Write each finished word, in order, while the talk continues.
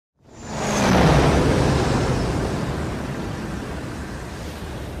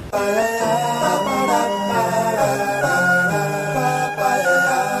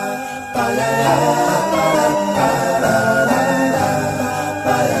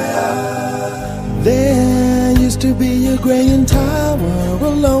to be a graying tower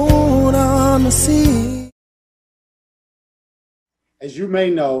alone on the sea. As you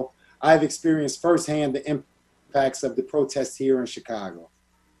may know, I've experienced firsthand the impacts of the protests here in Chicago.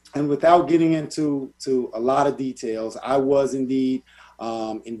 And without getting into a lot of details, I was indeed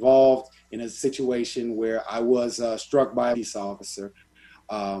involved in a situation where I was struck by a police officer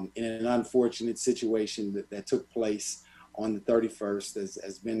in an unfortunate situation that took place on the 31st, as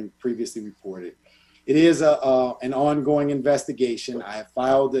has been previously reported. It is an ongoing investigation. I have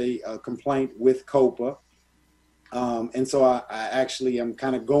filed a complaint with COPA. And so I actually am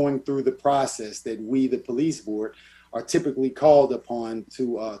kind of going through the process that we, the police board, are typically called upon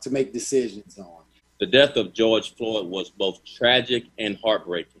to make decisions on. The death of George Floyd was both tragic and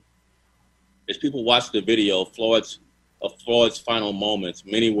heartbreaking. As people watched the video of Floyd's final moments,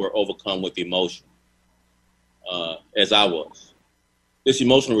 many were overcome with emotion, as I was. This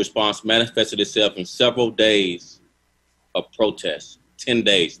emotional response manifested itself in several days of protests, 10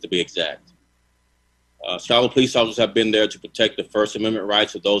 days to be exact. Chicago police officers have been there to protect the First Amendment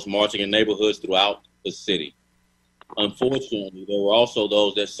rights of those marching in neighborhoods throughout the city. Unfortunately, there were also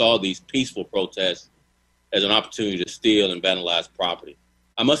those that saw these peaceful protests as an opportunity to steal and vandalize property.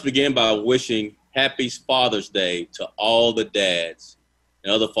 I must begin by wishing Happy Father's Day to all the dads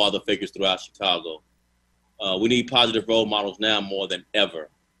and other father figures throughout Chicago. We need positive role models now more than ever.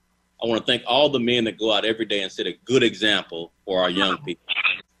 I want to thank all the men that go out every day and set a good example for our young people.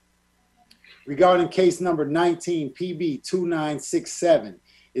 Regarding case number 19, PB 2967,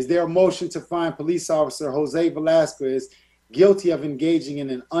 is there a motion to find police officer Jose Velazquez guilty of engaging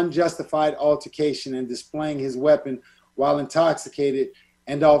in an unjustified altercation and displaying his weapon while intoxicated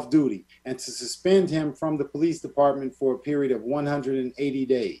and off duty, and to suspend him from the police department for a period of 180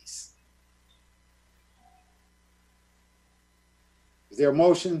 days? Is there a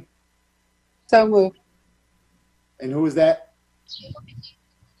motion? So moved. And who is that?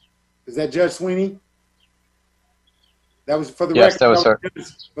 Is that Judge Sweeney? That was for the yes, record. That was, sir.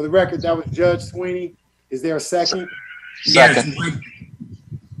 For the record, that was Judge Sweeney. Is there a second? Second.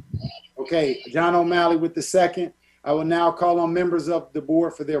 Okay, John O'Malley with the second. I will now call on members of the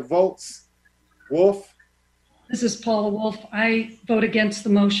board for their votes. Wolf? This is Paula Wolf. I vote against the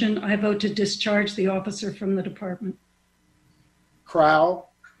motion. I vote to discharge the officer from the department.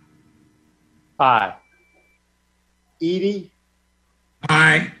 Crowell? Aye. Edie?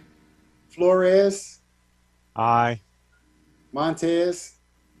 Aye. Flores? Aye. Montez?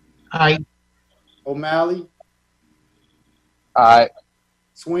 Aye. O'Malley? Aye.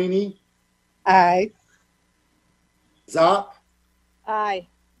 Sweeney? Aye. Zopp? Aye.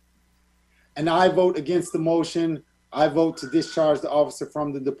 And I vote against the motion. I vote to discharge the officer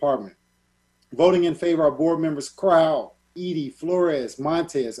from the department. Voting in favor are board members Crowell, Edie, Flores,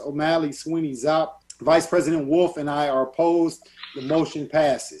 Montez, O'Malley, Sweeney, Zopp. Vice President Wolf and I are opposed. The motion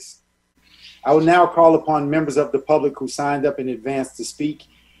passes. I will now call upon members of the public who signed up in advance to speak.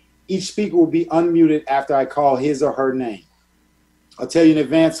 Each speaker will be unmuted after I call his or her name. I'll tell you in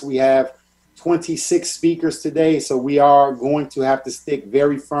advance, we have 26 speakers today, so we are going to have to stick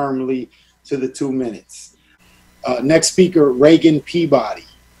very firmly to the 2 minutes. Next speaker, Reagan Peabody.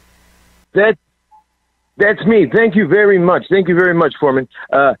 That's me. Thank you very much. Thank you very much, Foreman.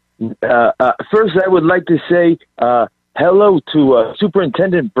 First, I would like to say hello to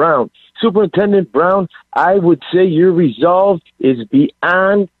Superintendent Brown. Superintendent Brown, I would say your resolve is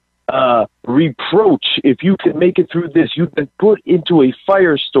beyond reproach. If you can make it through this, you've been put into a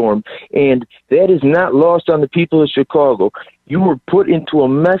firestorm, and that is not lost on the people of Chicago. You were put into a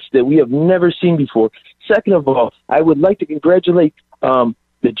mess that we have never seen before. Second of all, I would like to congratulate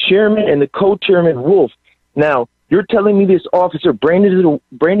the chairman and the co-chairman, Wolf. Now, you're telling me this officer brandishes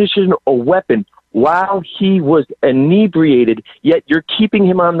a weapon while he was inebriated, yet you're keeping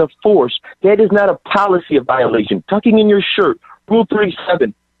him on the force. That is not a policy of violation. Tucking in your shirt, Rule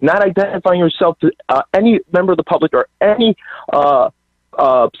 37, not identifying yourself to any member of the public or any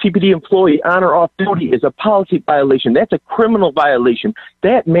CPD employee on or off duty is a policy violation. That's a criminal violation.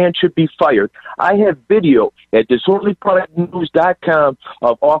 That man should be fired. I have video at disorderlyproductnews.com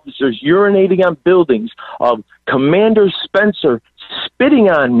of officers urinating on buildings, of Commander Spencer spitting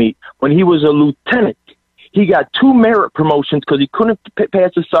on me when he was a lieutenant. He got 2 merit promotions because he couldn't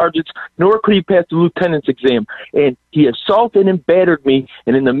pass the sergeant's, nor could he pass the lieutenant's exam. And he assaulted and battered me.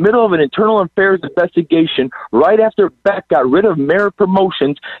 And in the middle of an internal affairs investigation, right after Beck got rid of merit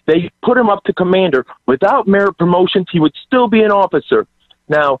promotions, they put him up to commander. Without merit promotions, he would still be an officer.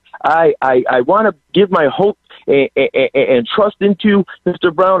 Now, I want to give my hope and trust into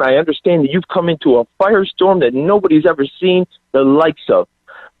Mr. Brown. I understand that you've come into a firestorm that nobody's ever seen the likes of.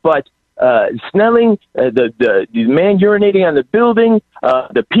 But Snelling, the man urinating on the building,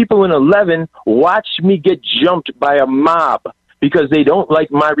 the people in 11 watched me get jumped by a mob because they don't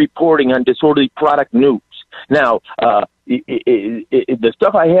like my reporting on disorderly product news. Now, the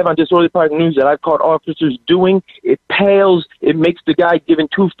stuff I have on disorderly product news that I've caught officers doing, it pales. It makes the guy giving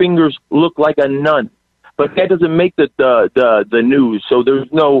 2 fingers look like a nun. But that doesn't make the news. So there's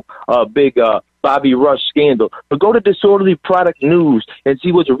no big Bobby Rush scandal. But go to disorderly product news and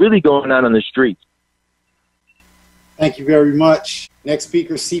see what's really going on the streets. Thank you very much. Next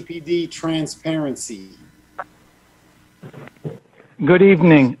speaker, CPD transparency. Good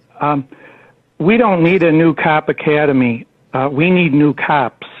evening. We don't need a new cop academy. We need new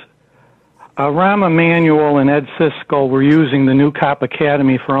cops. Rahm Emanuel and Ed Siskel were using the new cop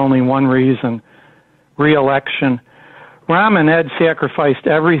academy for only one reason: re-election. Rahm and Ed sacrificed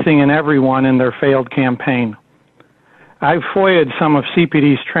everything and everyone in their failed campaign. I've foia'ed some of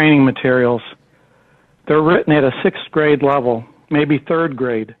CPD's training materials. They're written at a 6th grade level, maybe 3rd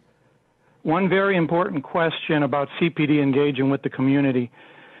grade. One very important question about CPD engaging with the community: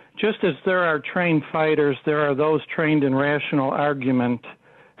 just as there are trained fighters, there are those trained in rational argument.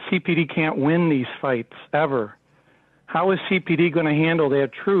 CPD can't win these fights, ever. How is CPD going to handle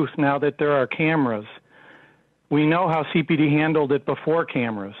that truth now that there are cameras? We know how CPD handled it before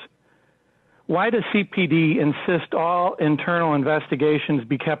cameras. Why does CPD insist all internal investigations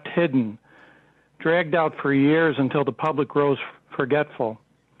be kept hidden, dragged out for years until the public grows forgetful?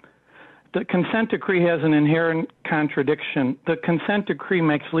 The consent decree has an inherent contradiction. The consent decree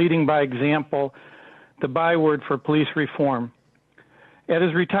makes leading by example the byword for police reform. At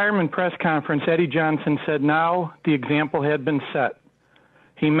his retirement press conference, Eddie Johnson said now the example had been set.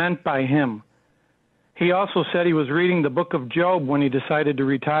 He meant by him. He also said he was reading the book of Job when he decided to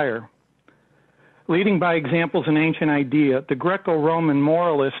retire. Leading by example is an ancient idea. The Greco-Roman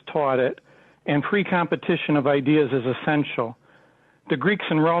moralists taught it, and free competition of ideas is essential. The Greeks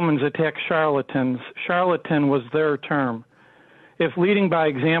and Romans attacked charlatans. Charlatan was their term. If leading by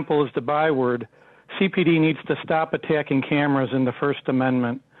example is the byword, CPD needs to stop attacking cameras in the First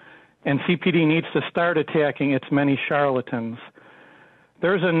Amendment, and CPD needs to start attacking its many charlatans.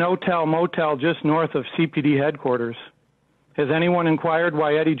 There's a no-tell motel just north of CPD headquarters. Has anyone inquired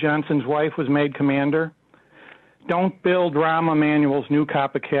why Eddie Johnson's wife was made commander? Don't build Rahm Emanuel's new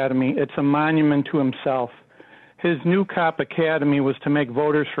cop academy. It's a monument to himself. His new cop academy was to make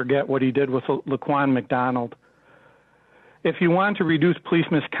voters forget what he did with Laquan McDonald. If you want to reduce police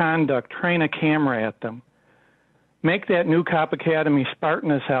misconduct, train a camera at them. Make that new cop academy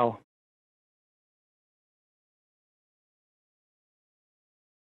Spartan as hell.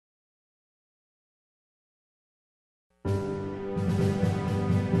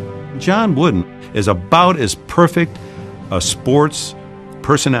 John Wooden is about as perfect a sports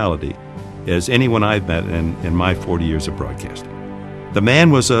personality as anyone I've met in my 40 years of broadcasting. The man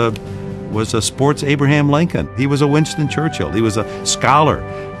was a sports Abraham Lincoln. He was a Winston Churchill. He was a scholar.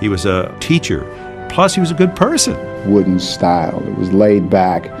 He was a teacher. Plus, he was a good person. Wooden's style. It was laid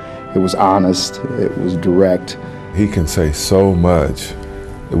back. It was honest. It was direct. He can say so much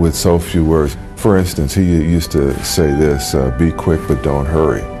with so few words. For instance, he used to say this, be quick but don't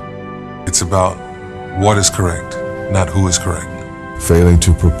hurry. It's about what is correct, not who is correct. Failing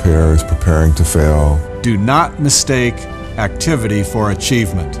to prepare is preparing to fail. Do not mistake activity for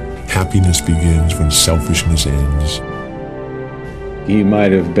achievement. Happiness begins when selfishness ends. He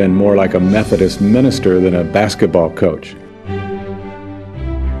might have been more like a Methodist minister than a basketball coach.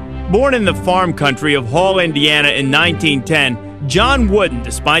 Born in the farm country of Hall, Indiana in 1910, John Wooden,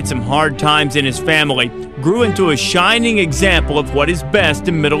 despite some hard times in his family, grew into a shining example of what is best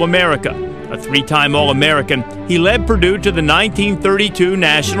in Middle America. A 3-time All-American, he led Purdue to the 1932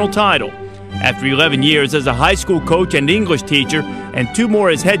 national title. After 11 years as a high school coach and English teacher, and 2 more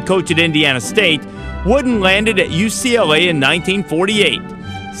as head coach at Indiana State, Wooden landed at UCLA in 1948.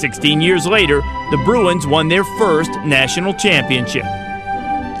 16 years later, the Bruins won their first national championship.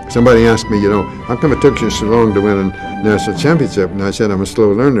 Somebody asked me, how come it took you so long to win a national championship? And I said, I'm a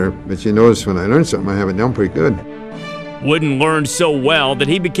slow learner, but you notice when I learn something, I have it down pretty good. Wooden learned so well that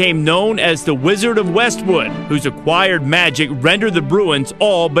he became known as the Wizard of Westwood, whose acquired magic rendered the Bruins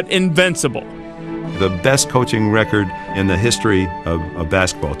all but invincible. The best coaching record in the history of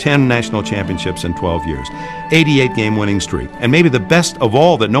basketball, 10 national championships in 12 years, 88-game winning streak, and maybe the best of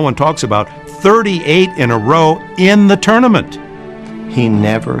all that no one talks about, 38 in a row in the tournament. He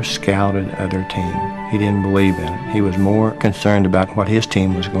never scouted other teams. He didn't believe in it. He was more concerned about what his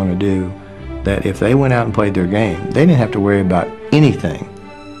team was going to do, that if they went out and played their game, they didn't have to worry about anything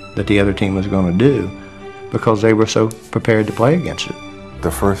that the other team was going to do because they were so prepared to play against it. The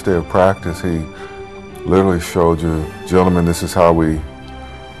first day of practice, he literally showed you, gentlemen, this is how we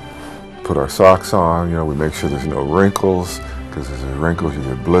put our socks on. You know, we make sure there's no wrinkles, because if there's wrinkles, you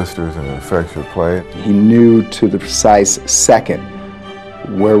get blisters and it affects your play. He knew to the precise second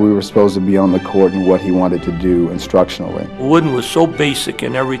where we were supposed to be on the court and what he wanted to do instructionally. Wooden was so basic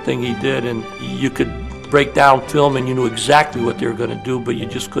in everything he did, and you could break down film and you knew exactly what they were going to do, but you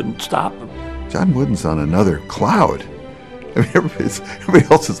just couldn't stop him. John Wooden's on another cloud. I mean, everybody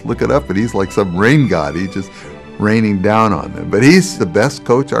else is looking up and he's like some rain god. He's just raining down on them. But he's the best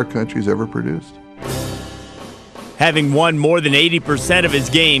coach our country's ever produced. Having won more than 80% of his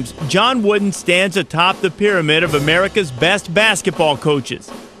games, John Wooden stands atop the pyramid of America's best basketball coaches,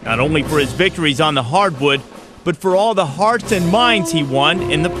 not only for his victories on the hardwood, but for all the hearts and minds he won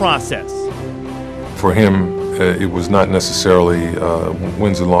in the process. For him, it was not necessarily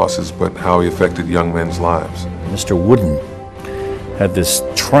wins and losses, but how he affected young men's lives. Mr. Wooden had this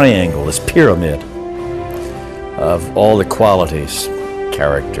triangle, this pyramid of all the qualities: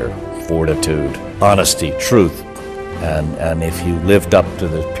 character, fortitude, honesty, truth. And if you lived up to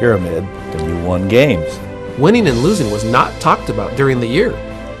the pyramid, then you won games. Winning and losing was not talked about during the year.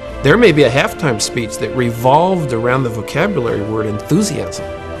 There may be a halftime speech that revolved around the vocabulary word enthusiasm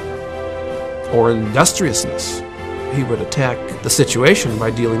or industriousness. He would attack the situation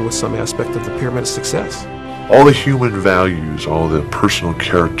by dealing with some aspect of the pyramid of success. All the human values, all the personal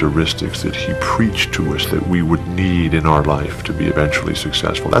characteristics that he preached to us that we would need in our life to be eventually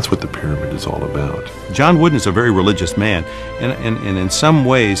successful. That's what the pyramid is all about. John Wooden is a very religious man, and in some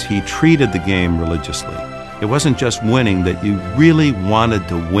ways he treated the game religiously. It wasn't just winning, that you really wanted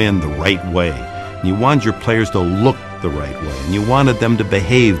to win the right way. And you wanted your players to look the right way, and you wanted them to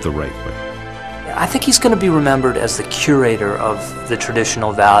behave the right way. I think he's going to be remembered as the curator of the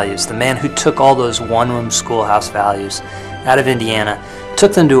traditional values, the man who took all those one-room schoolhouse values out of Indiana,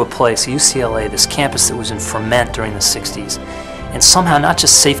 took them to a place, UCLA, this campus that was in ferment during the 60s, and somehow not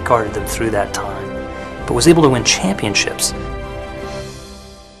just safeguarded them through that time, but was able to win championships.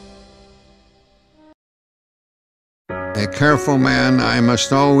 A careful man I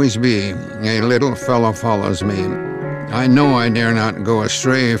must always be, a little fellow follows me. I know I dare not go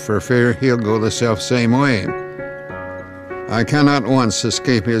astray, for fear he'll go the self-same way. I cannot once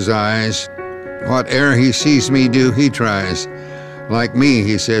escape his eyes. Whate'er he sees me do, he tries. Like me,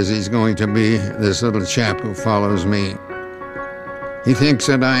 he says he's going to be, this little chap who follows me. He thinks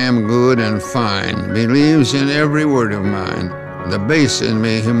that I am good and fine, believes in every word of mine. The bass in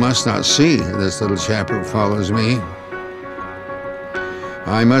me he must not see, this little chap who follows me.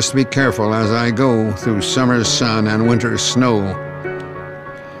 I must be careful as I go through summer's sun and winter's snow,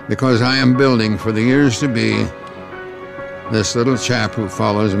 because I am building for the years to be this little chap who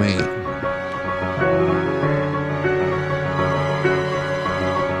follows me.